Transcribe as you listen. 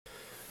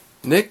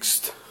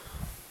Next,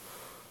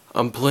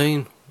 I'm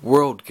playing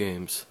world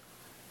games.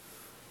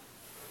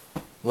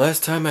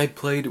 Last time I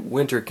played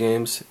winter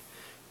games,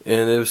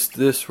 and it was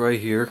this right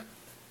here.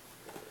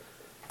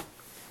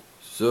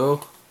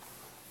 So,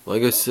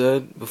 like I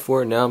said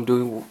before, now I'm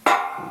doing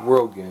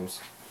world games.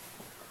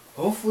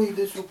 Hopefully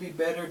this will be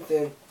better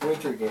than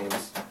winter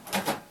games.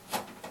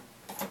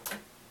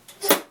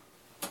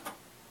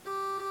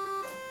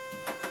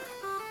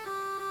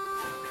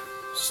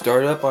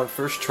 Start up on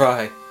first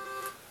try.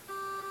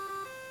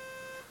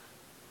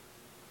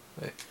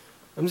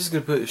 I'm just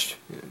gonna put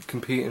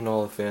compete in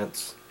all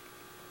events.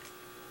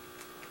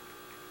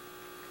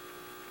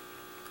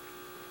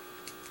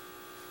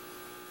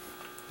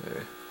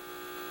 Okay.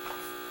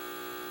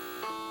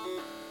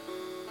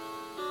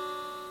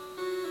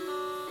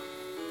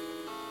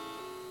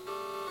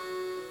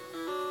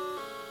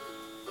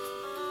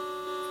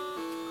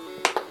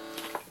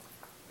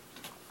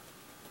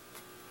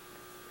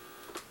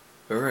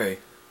 Alright.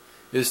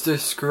 Is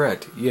this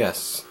correct?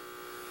 Yes.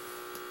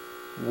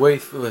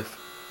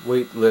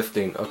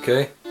 Weightlifting,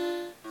 okay?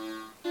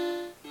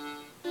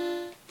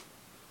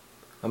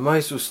 I might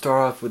as well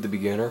start off with the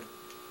beginner.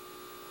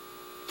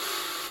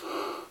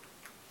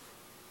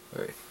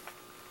 Alright.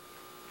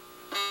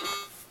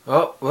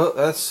 Oh, well,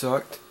 that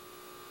sucked.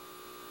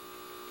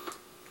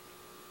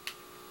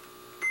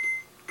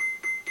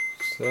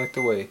 Select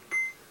away.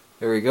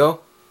 There we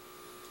go.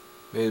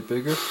 Made it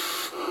bigger.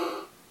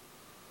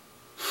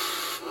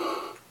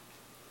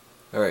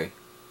 Alright.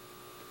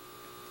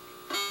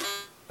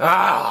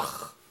 Ah!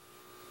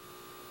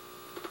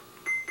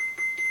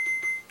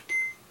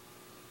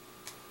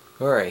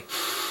 Alright.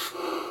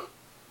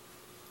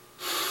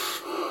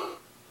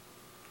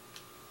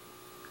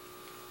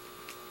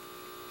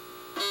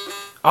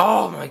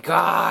 Oh my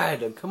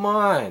god! Come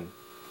on!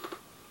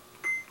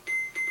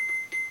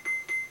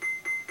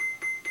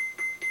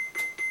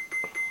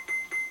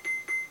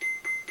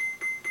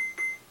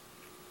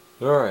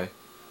 Alright.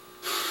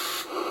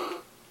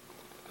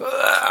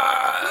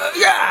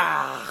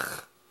 Yeah!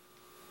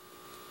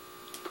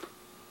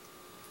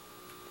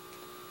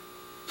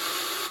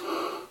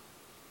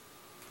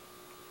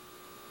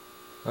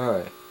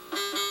 Alright.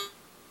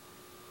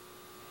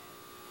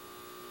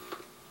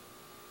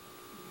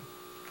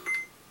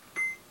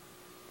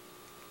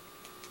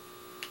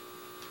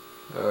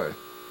 Alright.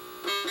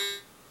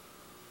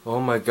 Oh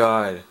my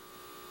god.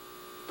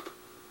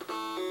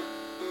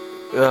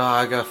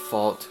 I got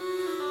fault.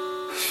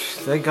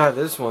 Thank god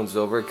this one's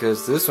over,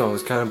 because this one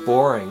was kind of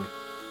boring.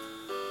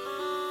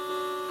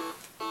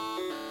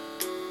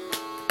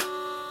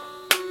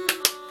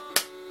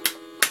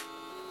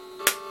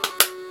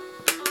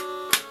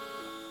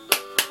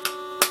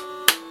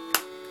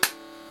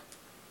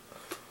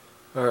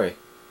 Alright.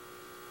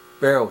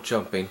 Barrel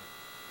jumping.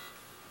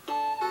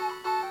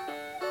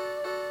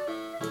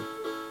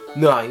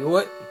 Nah, you know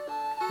what?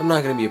 I'm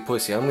not gonna be a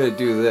pussy. I'm gonna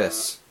do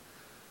this.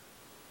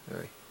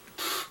 Alright.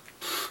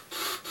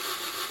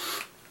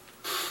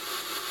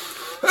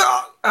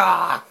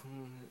 Ah!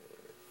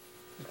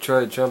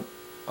 Try to jump.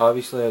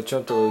 Obviously, I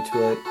jumped a little too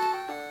late.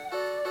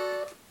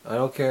 I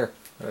don't care.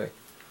 Alright.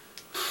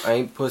 I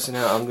ain't pussing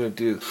out. I'm gonna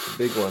do the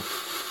big one.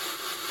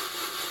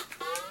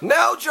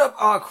 No jump!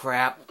 Oh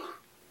crap.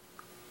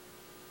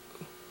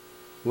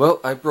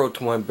 Well, I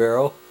broke one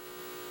barrel.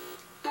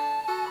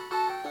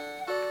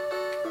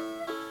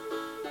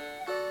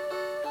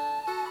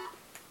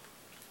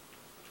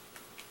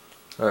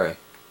 Alright.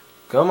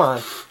 Come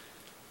on.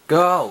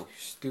 Go,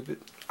 stupid.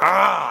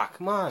 Ah,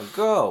 come on,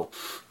 go.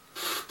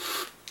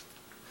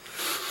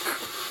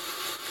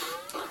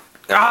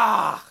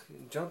 Ah,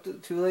 jumped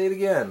it too late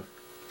again.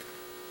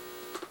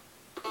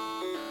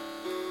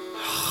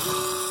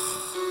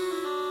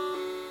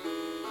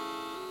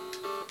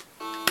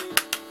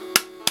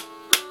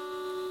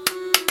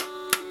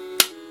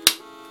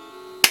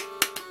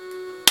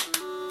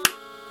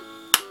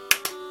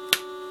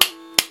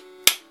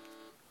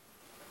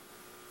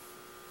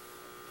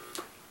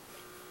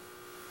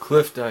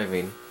 Cliff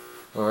diving.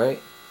 Alright.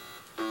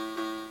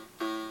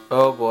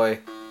 Oh boy.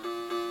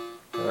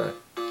 Alright.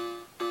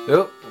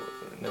 Nope.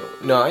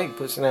 No, I ain't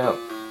pushing out.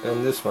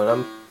 And this one,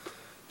 I'm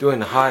doing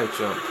the high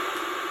jump.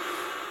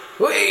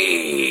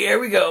 Whee! Here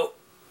we go.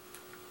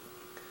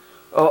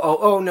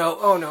 Oh no,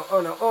 oh no,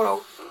 oh no, oh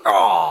no.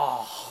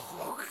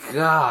 Oh,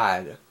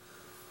 God.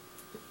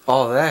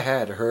 Oh, that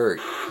had hurt.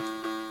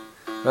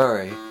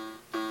 Alright.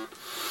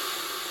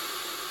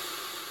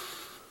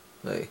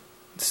 Hey,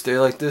 stay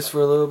like this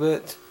for a little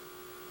bit.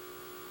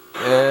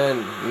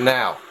 And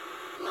now.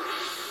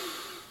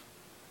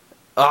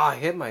 Ah, I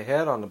hit my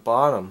head on the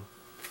bottom.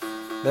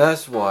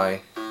 That's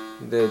why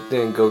that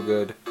didn't go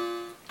good.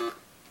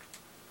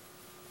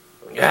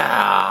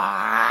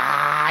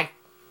 Ah!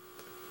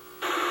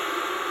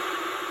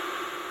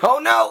 Oh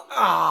no!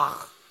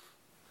 Ah!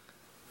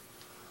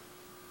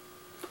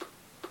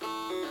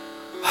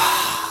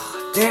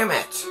 Damn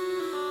it!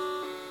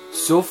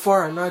 So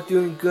far, I'm not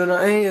doing good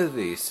on any of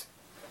these.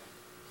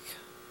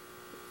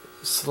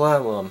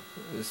 Slalom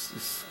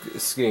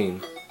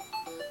skiing.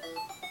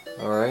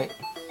 Alright.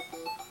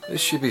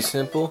 This should be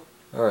simple.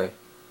 Alright.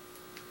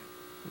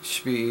 It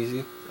should be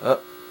easy.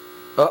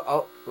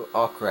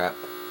 Oh crap.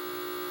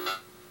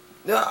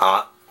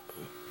 Ah!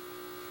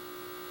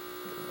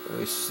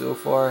 So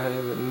far I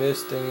haven't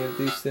missed any of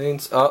these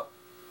things. Oh!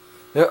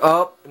 They're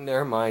up!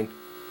 Never mind.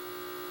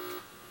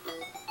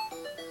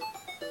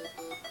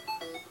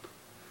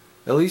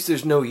 At least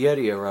there's no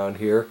Yeti around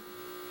here.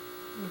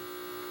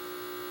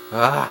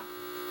 Ah!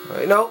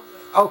 Right, no!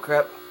 Oh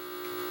crap!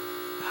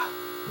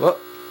 What?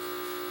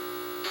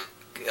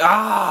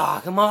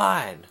 Ah! Come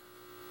on!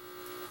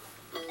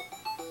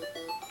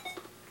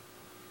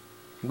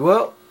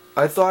 Well,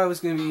 I thought it was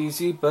going to be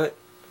easy, but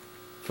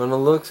from the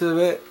looks of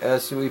it,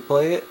 as we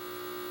play it,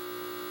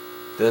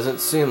 doesn't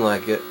seem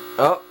like it.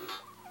 Oh!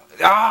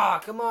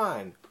 Ah! Come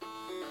on!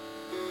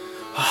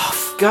 Oh,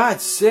 for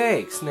God's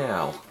sakes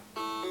now!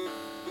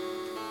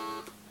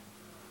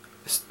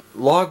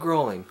 Log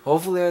rolling.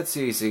 Hopefully that's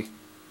easy.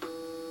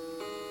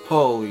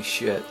 Holy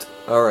shit.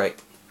 Alright.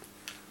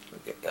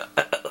 Okay.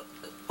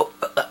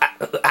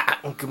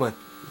 Come on.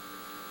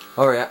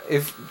 Alright,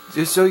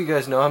 just so you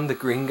guys know, I'm the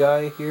green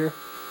guy here.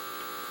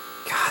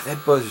 God,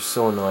 that buzzer's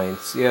so annoying.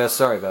 Yeah,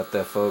 sorry about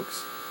that,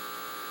 folks.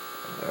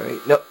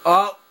 Alright, no.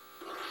 Oh!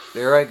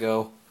 There I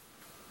go.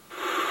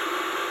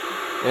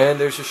 And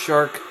there's a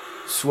shark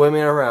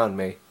swimming around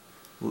me.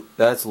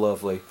 That's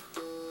lovely.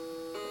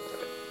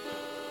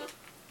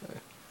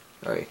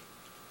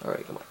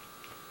 Alright, come on.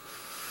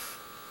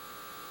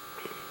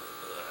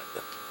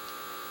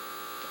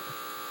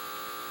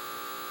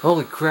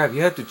 Holy crap,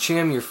 you have to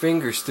jam your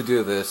fingers to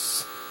do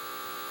this.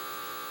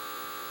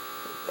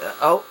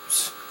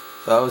 Ouch.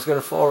 Thought I was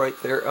gonna fall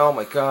right there. Oh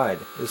my god.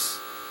 This...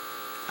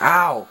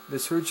 Ow!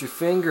 This hurts your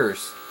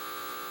fingers.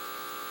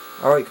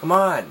 Alright, come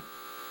on.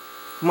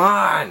 Come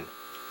on!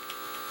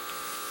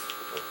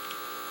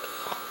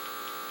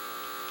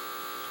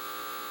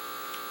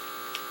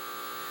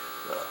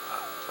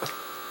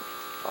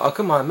 Oh,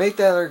 come on. Make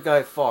that other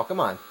guy fall. Come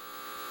on.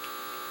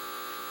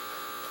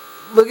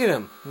 Look at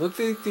him. Look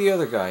at the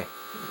other guy.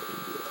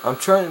 I'm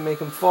trying to make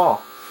him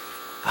fall.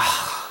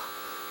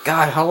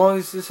 God, how long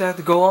does this have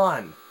to go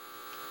on?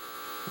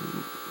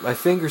 My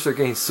fingers are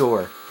getting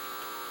sore.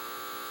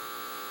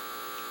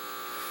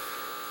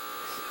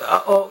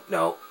 Oh,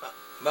 no. I'm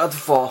about to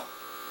fall.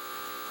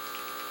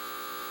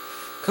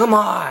 Come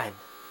on.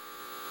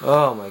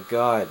 Oh, my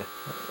God.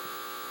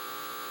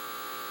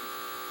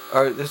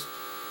 Alright, this...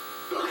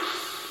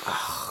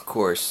 of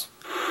course.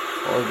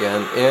 All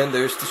again. And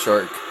there's the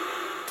shark.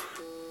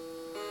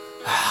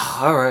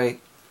 Alright.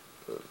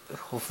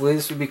 Hopefully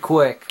this will be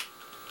quick.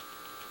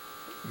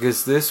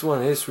 Because this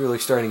one is really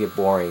starting to get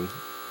boring.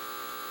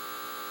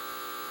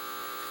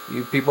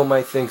 You people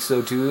might think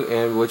so too,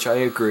 and which I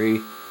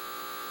agree.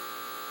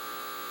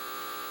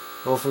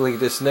 Hopefully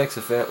this next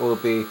event will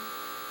be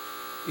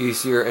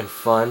easier and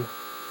fun.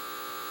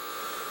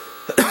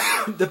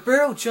 The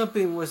barrel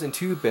jumping wasn't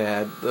too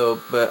bad though,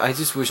 but I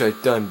just wish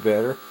I'd done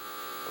better.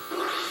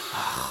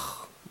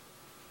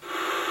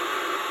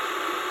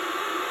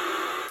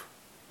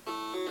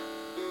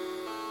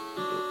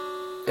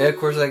 And of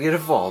course I get a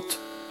vault.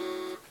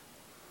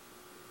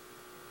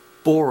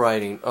 Bull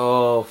riding.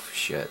 Oh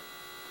shit.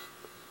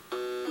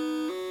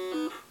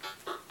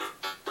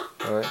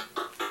 Alright.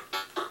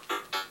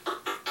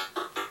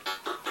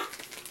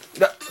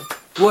 No,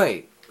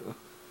 wait.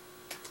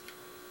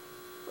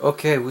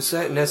 Okay, was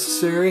that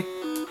necessary?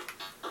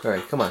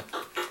 Alright, come on.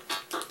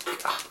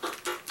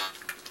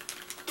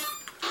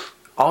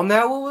 Oh,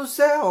 now what was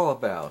that all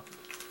about?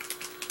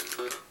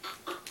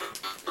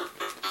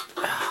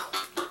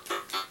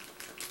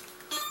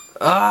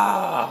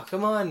 Ah,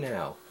 come on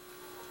now.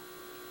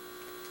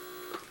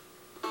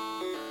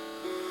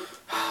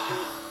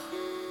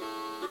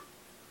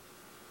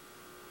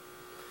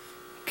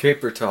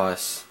 Caper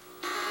toss.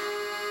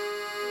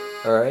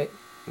 Alright,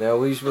 now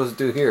what are you supposed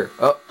to do here?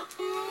 Oh.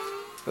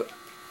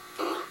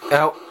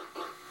 Ow.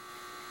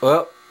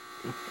 Well.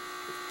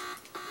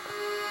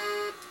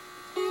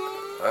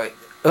 Alright.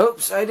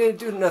 Oops, I didn't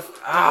do nothing.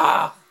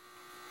 Ah!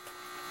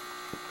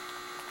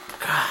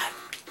 God.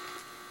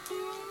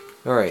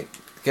 Alright.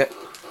 Get.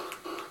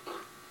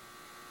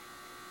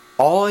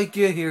 All I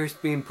get here is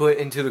being put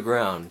into the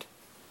ground.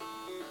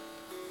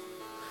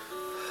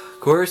 Of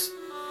course,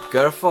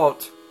 got a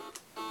fault.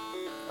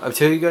 I'll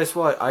tell you guys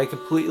what, I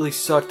completely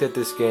sucked at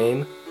this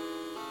game.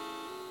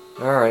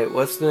 Alright,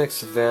 what's the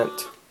next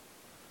event?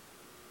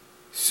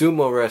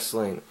 Sumo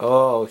wrestling.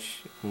 Oh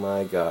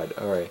my god.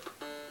 Alright.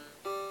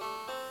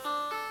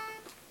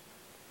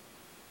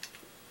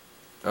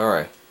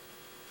 Alright.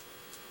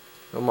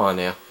 Come on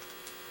now.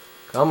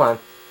 Come on.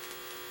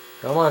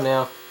 Come on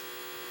now.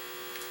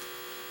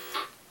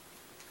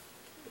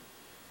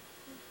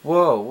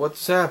 Whoa,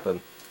 what's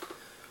happened?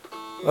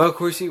 Oh, of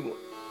course he...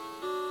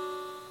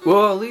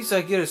 Well, at least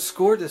I get a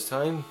score this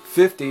time.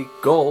 50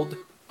 gold.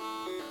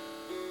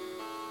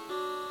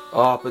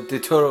 Oh, but the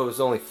total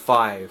was only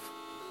 5.